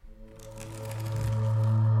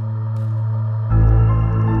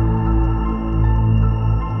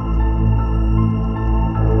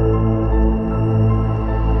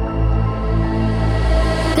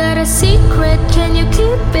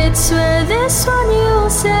keep it? Swear this one you'll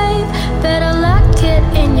save. Better lock it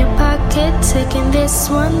in your pocket, taking this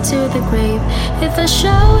one to the grave. If I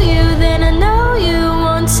show you, then I know you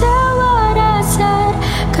won't tell what I said.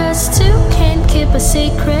 Cause two can't keep a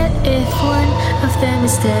secret if one of them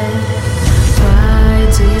is dead. Why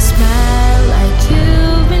do you smile like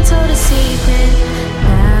you've been told a secret?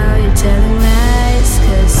 Now you're telling lies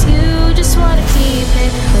cause you just wanna keep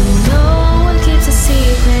it. But no one keeps a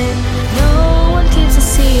secret, no one keeps a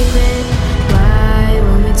secret. Why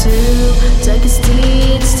won't we do darkest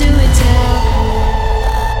deeds do we tell?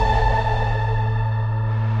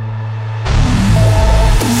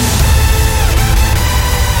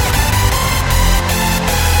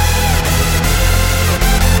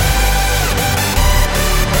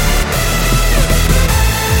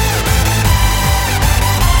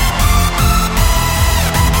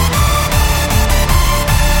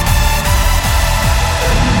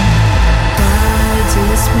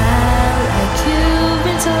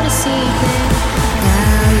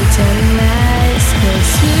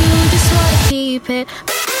 It.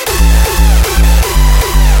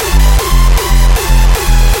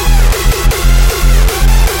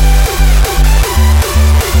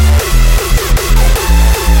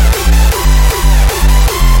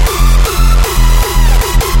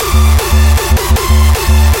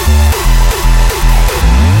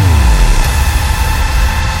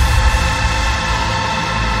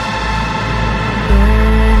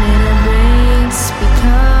 Burning our brains,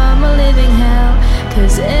 become a living hell.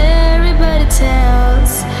 Cause everybody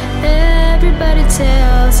tells.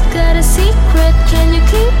 Got a secret, can you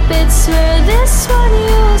keep it? Swear this one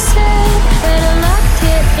you'll say. Better lock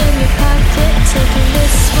it